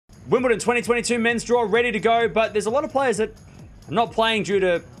Wimbledon 2022 men's draw ready to go, but there's a lot of players that are not playing due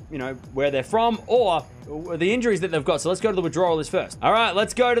to, where they're from or the injuries that they've got. So let's go to the withdrawal list first. All right,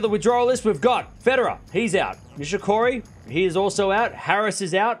 let's go to the withdrawal list. We've got Federer. He's out. Nishikori, he is also out. Harris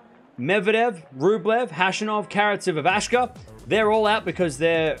is out. Medvedev, Rublev, Khachanov, Karatsev, Ivashka. They're all out because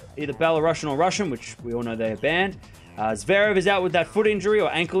they're either Belarusian or Russian, which we all know they are banned. Zverev is out with that foot injury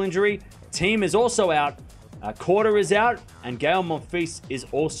or ankle injury. Team is also out. Korda is out, and Gael Monfils is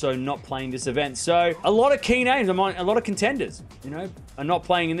also not playing this event. So a lot of key names, a lot of contenders, are not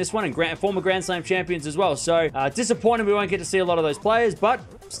playing in this one, and former Grand Slam champions as well. So disappointed we won't get to see a lot of those players, but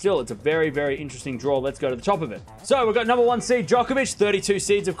still, it's a very, very interesting draw. Let's go to the top of it. So we've got number 1 seed Djokovic, 32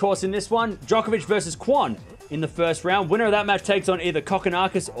 seeds, of course, in this one. Djokovic versus Kwon in the first round. Winner of that match takes on either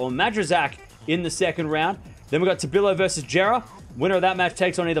Kokkinakis or Madrazak in the second round. Then we've got Tabilo versus Jera. Winner of that match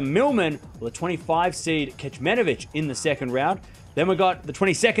takes on either Millman or the 25 seed Kecmanovic in the second round. Then we got the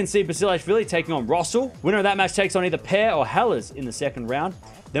 22nd seed Basilashvili taking on Russell. Winner of that match takes on either Pair or Hellers in the second round.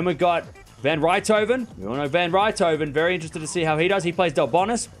 Then we got Van Rijthoven. We all know Van Rijthoven. Very interested to see how he does. He plays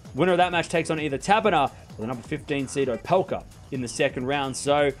Delbonis. Winner of that match takes on either Tabiner or the number 15 seed Opelka in the second round.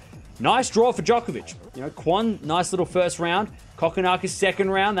 So nice draw for Djokovic. Kwon, nice little first round. Kokkinakis second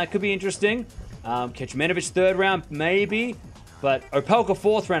round. That could be interesting. Kecmanovic third round, maybe. But Opelka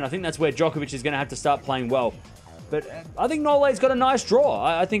fourth round, I think that's where Djokovic is going to have to start playing well. But I think Nole's got a nice draw.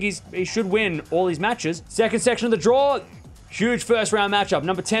 I think he should win all his matches. Second section of the draw, huge first round matchup.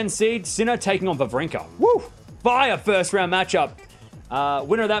 Number 10 seed, Sinner taking on Wawrinka. Woo! Fire first round matchup.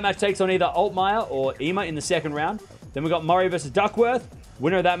 Winner of that match takes on either Altmaier or Ema in the second round. Then we got Murray versus Duckworth.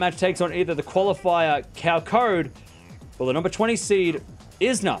 Winner of that match takes on either the qualifier Cowcode or the number 20 seed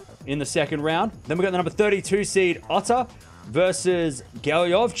Isner in the second round. Then we got the number 32 seed Otter versus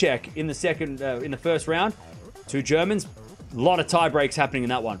Galyovchek in the first round. Two Germans. A lot of tie breaks happening in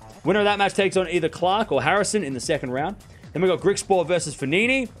that one. Winner of that match takes on either Clark or Harrison in the second round. Then we got Grigspor versus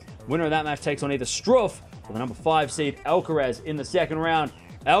Fanini. Winner of that match takes on either Struff or the number 5 seed Alcaraz in the second round.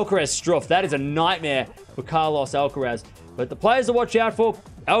 Alcaraz Struff, that is a nightmare for Carlos Alcaraz. But the players to watch out for,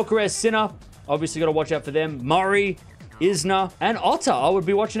 Alcaraz, Sinner, obviously got to watch out for them. Murray, Isner, and Otter. I would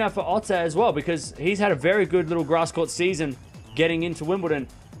be watching out for Otter as well because he's had a very good little grass court season getting into Wimbledon.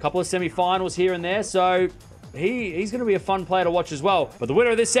 A couple of semi-finals here and there, so he's going to be a fun player to watch as well. But the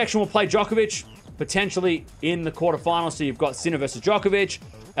winner of this section will play Djokovic, potentially in the quarterfinals. So you've got Sinner versus Djokovic,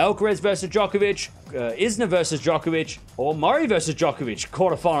 Alcaraz versus Djokovic, Isner versus Djokovic, or Murray versus Djokovic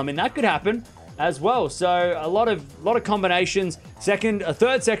quarterfinal. I mean, that could happen as well. So a lot of combinations.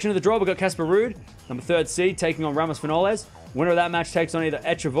 Third section of the draw, we've got Casper Ruud, number 3rd seed, taking on Ramos Finoles. Winner of that match takes on either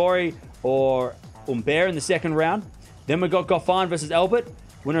Echeverry or Humbert in the second round. Then we've got Goffin versus Albert.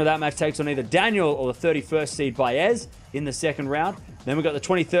 Winner of that match takes on either Daniel or the 31st seed Baez in the second round. Then we've got the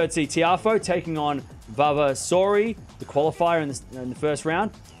 23rd seed Tiafoe taking on Vavasori, the qualifier in the first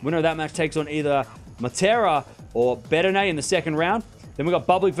round. Winner of that match takes on either Matera or Berretini in the second round. Then we've got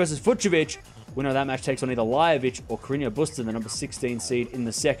Bublik versus Vucevic. Winner of that match takes on either Lajovic or Carreño Busta, the number 16 seed in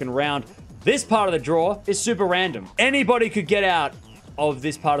the second round. This part of the draw is super random. Anybody could get out of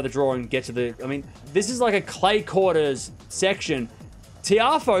this part of the draw and get to the... I mean, this is like a clay quarters section.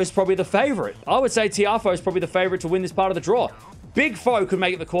 Tiafoe is probably the favorite. I would say Tiafoe is probably the favorite to win this part of the draw. Big Foe could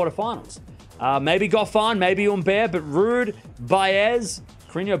make it the quarterfinals. Maybe Goffin, maybe Humbert, but Ruud, Baez,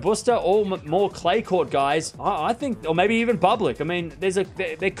 Carreño Busta, all more clay court guys. I think, or maybe even Bublik. I mean,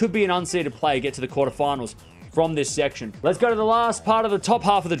 there could be an unseeded player get to the quarterfinals from this section. Let's go to the last part of the top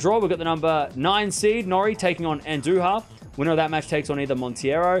half of the draw. We've got the number 9 seed, Norrie, taking on Andujar. Winner of that match takes on either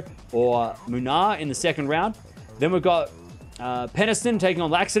Monteiro or Munar in the second round. Then we've got Peniston taking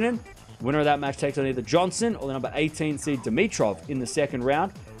on Laxinen. Winner of that match takes on either Johnson or the number 18 seed Dimitrov in the second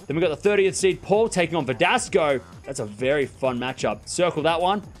round. Then we've got the 30th seed Paul taking on Verdasco. That's a very fun matchup. Circle that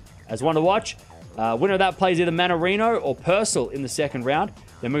one as one to watch. Winner of that plays either Manarino or Purcell in the second round.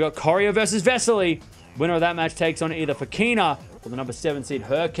 Then we've got Coria versus Vesely. Winner of that match takes on either Fakina or the number 7 seed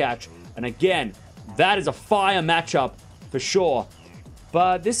Hurkacz. And again, that is a fire matchup for sure.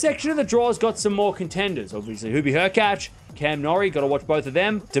 But this section of the draw's got some more contenders. Obviously, Hubie Hurkacz, Cam Norrie, got to watch both of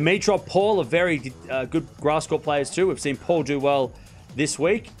them. Dimitrov, Paul are very good grass court players too. We've seen Paul do well this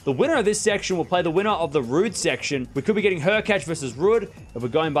week. The winner of this section will play the winner of the Ruud section. We could be getting Hurkacz versus Ruud if we're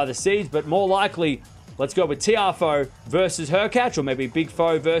going by the seeds, but more likely, let's go with Tiafoe versus Hurkacz, or maybe Big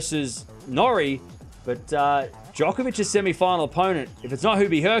Foe versus Norrie. But Djokovic's semi-final opponent, if it's not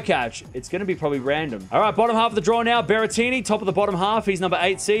Hubie Hurkacz, it's going to be probably random. All right, bottom half of the draw now. Berrettini, top of the bottom half. He's number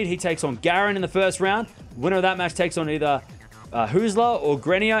 8 seed. He takes on Garin in the first round. Winner of that match takes on either Husler or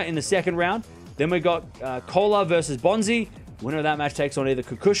Grenier in the second round. Then we got Kola versus Bonzi. Winner of that match takes on either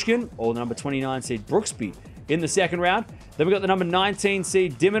Kukushkin or the number 29 seed Brooksby in the second round. Then we got the number 19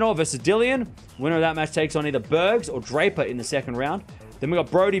 seed Diminor versus Dillian. Winner of that match takes on either Bergs or Draper in the second round. Then we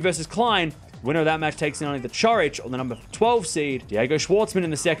got Brody versus Klein. Winner of that match takes on either Chorich or the number 12 seed Diego Schwartzman in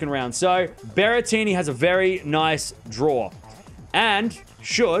the second round. So Berrettini has a very nice draw and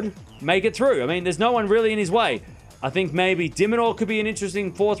should make it through. I mean, there's no one really in his way. I think maybe Diminor could be an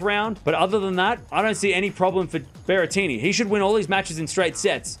interesting fourth round, but other than that, I don't see any problem for Berrettini. He should win all these matches in straight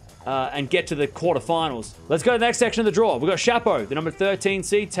sets and get to the quarterfinals. Let's go to the next section of the draw. We've got Shapo, the number 13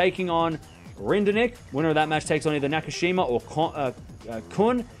 seed, taking on Rinderknech. Winner of that match takes on either Nakashima or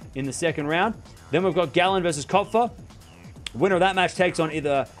Kun in the second round. Then we've got Gallen versus Kopfer. Winner of that match takes on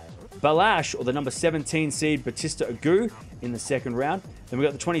either Balash or the number 17 seed Batista Agu in the second round. Then we've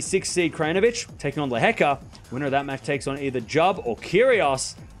got the 26 seed Krajinovic taking on Lehecka. Winner of that match takes on either Jubb or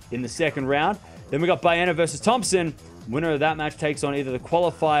Kyrgios in the second round. Then we've got Baena versus Thompson. Winner of that match takes on either the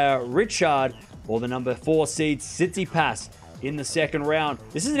qualifier Richard or the number 4 seed Tsitsipas in the second round.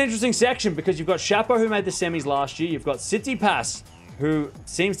 This is an interesting section because you've got Shapo, who made the semis last year. You've got Tsitsipas, who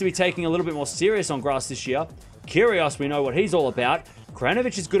seems to be taking a little bit more serious on grass this year. Kyrgios, we know what he's all about.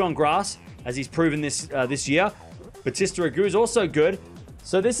 Krajinovic is good on grass, as he's proven this year. Batista Agu is also good.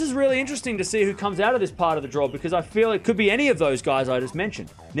 So this is really interesting to see who comes out of this part of the draw, because I feel it could be any of those guys I just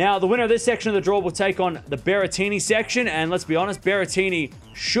mentioned. Now, the winner of this section of the draw will take on the Berrettini section, and let's be honest, Berrettini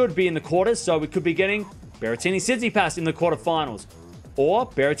should be in the quarters, so we could be getting Berrettini Tsitsipas in the quarterfinals, or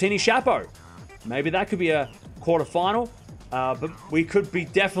Berrettini Shapo. Maybe that could be a quarterfinal, but we could be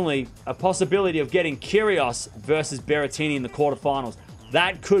definitely a possibility of getting Kyrgios versus Berrettini in the quarterfinals.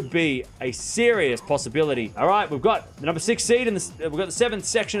 That could be a serious possibility. All right, we've got the number 6 seed, and we've got the 7th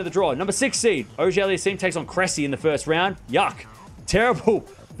section of the draw. Number 6 seed, Auger Aliassime takes on Cressy in the first round. Yuck. Terrible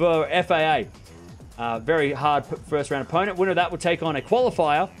for FAA. Very hard first round opponent. Winner of that will take on a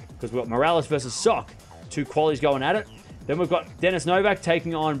qualifier, because we've got Morales versus Sock. 2 qualies going at it. Then we've got Dennis Novak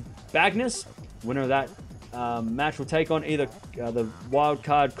taking on Bagnus. Winner of that match will take on either the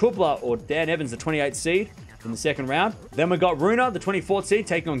wildcard Kubler or Dan Evans, the 28th seed, in the second round. Then we've got Runa, the 24th seed,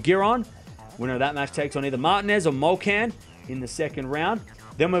 taking on Giron. Winner of that match takes on either Martinez or Molcan in the second round.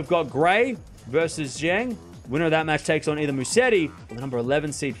 Then we've got Gray versus Zheng. Winner of that match takes on either Musetti or the number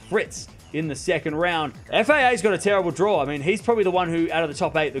 11 seed Fritz in the second round. FAA's got a terrible draw. I mean, he's probably the one who, out of the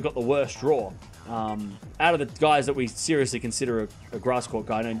top 8, that got the worst draw. Out of the guys that we seriously consider a grass court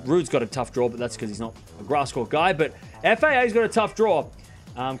guy. I know Ruud's got a tough draw, but that's because he's not a grass court guy. But FAA's got a tough draw.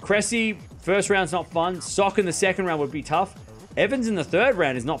 Cressy, first round's not fun. Sock in the second round would be tough. Evans in the third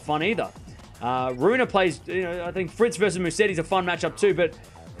round is not fun either. Runa plays, I think Fritz versus Musetti's a fun matchup too, but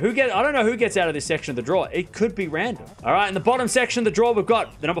I don't know who gets out of this section of the draw. It could be random. All right, in the bottom section of the draw, we've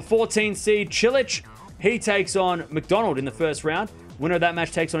got the number 14 seed Cilic. He takes on McDonald in the first round. Winner of that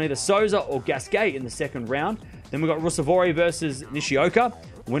match takes on either Souza or Gasquet in the second round. Then we've got Russavori versus Nishioka.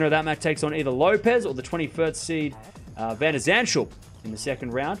 Winner of that match takes on either Lopez or the 21st seed Van der Zandschulp in the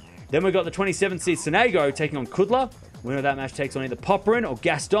second round. Then we've got the 27th seed Sonego taking on Kudla. Winner of that match takes on either Popperin or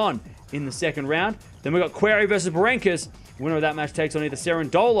Gaston in the second round. Then we've got Query versus Berenkas. Winner of that match takes on either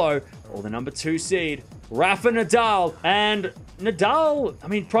Cerundolo or the number 2 seed Rafa Nadal. And Nadal, I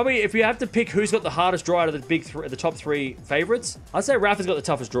mean, probably if you have to pick who's got the hardest draw out of the top 3 favorites, I'd say Rafa's got the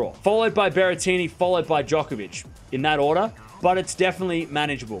toughest draw. Followed by Berrettini, followed by Djokovic in that order. But it's definitely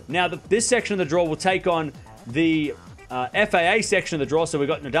manageable. Now, this section of the draw will take on the FAA section of the draw. So we've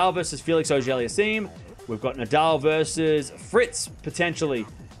got Nadal versus Felix Auger-Aliassime. We've got Nadal versus Fritz, potentially.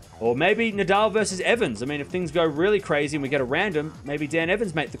 Or maybe Nadal versus Evans. I mean, if things go really crazy and we get a random, maybe Dan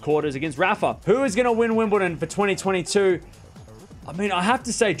Evans make the quarters against Rafa. Who is going to win Wimbledon for 2022? I mean, I have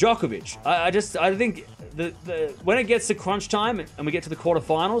to say Djokovic. I think when it gets to crunch time and we get to the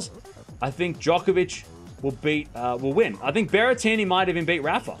quarterfinals, I think Djokovic will win. I think Berrettini might even beat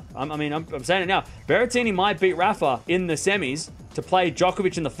Rafa. I'm saying it now. Berrettini might beat Rafa in the semis to play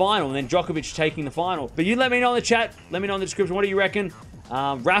Djokovic in the final, and then Djokovic taking the final. But you let me know in the chat. Let me know in the description. What do you reckon?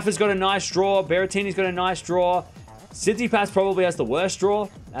 Rafa's got a nice draw. Berrettini's got a nice draw. Tsitsipas probably has the worst draw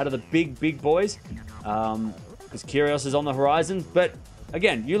out of the big boys. Because Kyrgios is on the horizon. But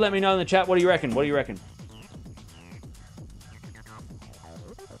again, you let me know in the chat. What do you reckon? What do you reckon?